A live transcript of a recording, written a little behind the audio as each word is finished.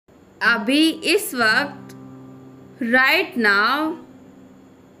अभी इस वक्त, राइट नाउ,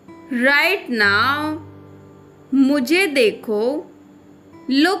 मुझे देखो,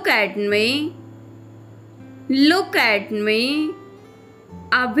 लुक एट मी,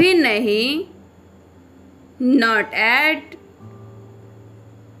 अभी नहीं, नॉट एट,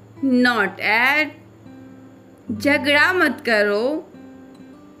 झगड़ा मत करो,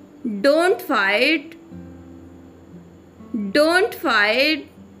 डोंट फाइट,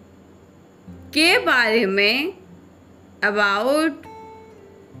 के बारे में, अबाउट,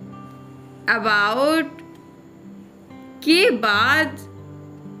 के बाद,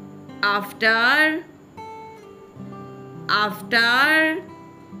 आफ्टर,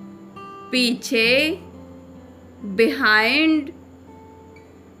 पीछे, बिहाइंड,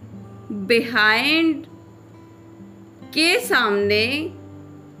 के सामने,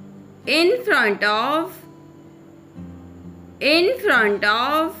 इन फ्रंट ऑफ,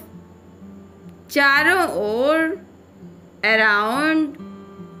 चारों ओर, अराउंड,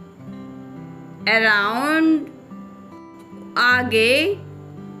 आगे,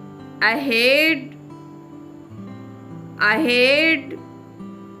 अहेड,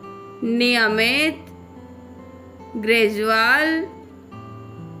 नियमित, ग्रेजुअल,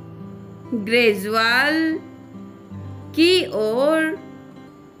 की ओर,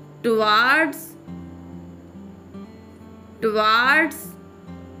 टुवार्ड्स,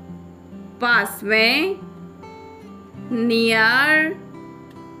 पास में, नियर,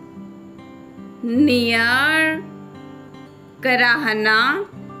 कराहना,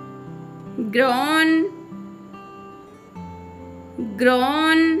 ग्रोन,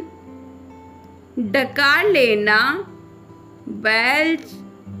 डकार लेना, बेल्च,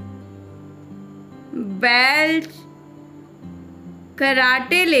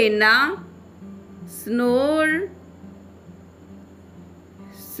 कराटे लेना, स्नोर,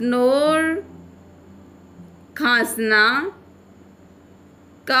 खांसना,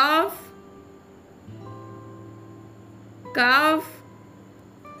 कफ,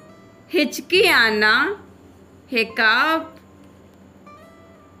 हिचकी आना, हिकअप,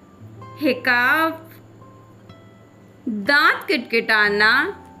 दांत किटकिटाना,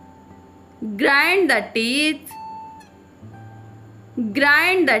 ग्राइंड द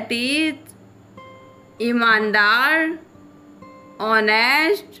टीथ, ईमानदार,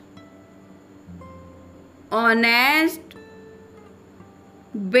 ऑनेस्ट,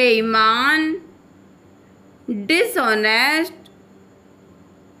 बेईमान, डिसऑनेस्ट,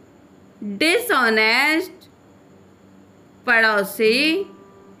 पड़ोसी,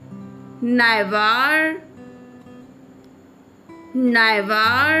 नाइबर,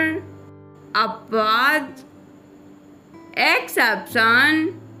 अपवाद, एक्सेप्शन,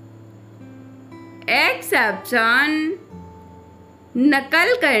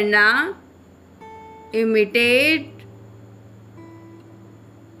 नकल करना, इमिटेट,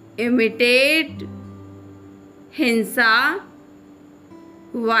 हिंसा,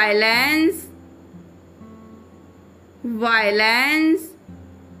 वायलेंस,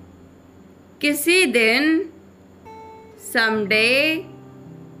 किसी दिन, समडे,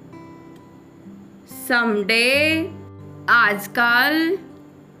 आजकल,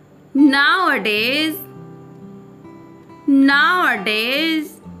 nowadays,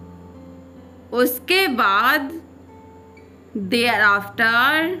 उसके बाद,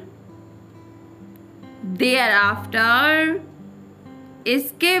 thereafter,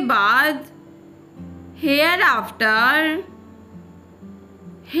 इसके बाद, hereafter,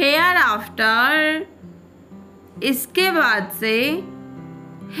 इसके बाद से,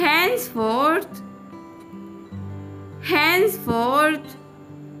 henceforth,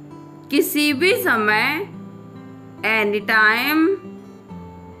 किसी भी समय, anytime,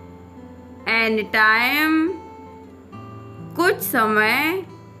 कुछ समय,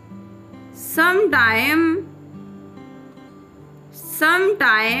 sometime,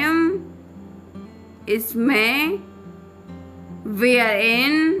 इसमें,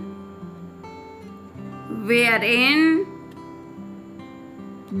 wherein,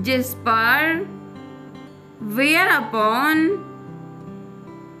 जिस पर, whereupon,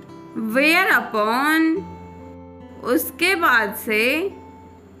 उसके बाद से,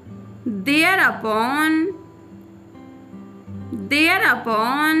 thereupon,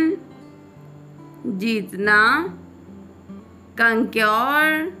 जीतना,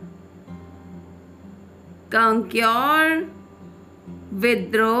 conquer,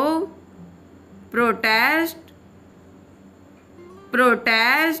 withdraw, protest,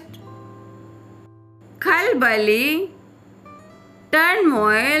 खलबली,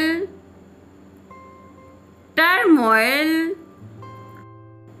 turmoil,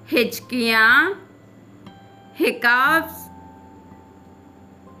 हिचकियाँ, हिकअप्स,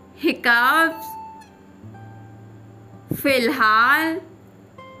 हिकअप्स, फिलहाल,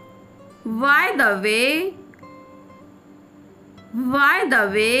 by the way, by the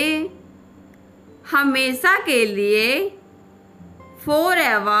way, हमेशा के लिए,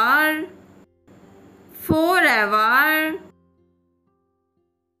 forever, forever,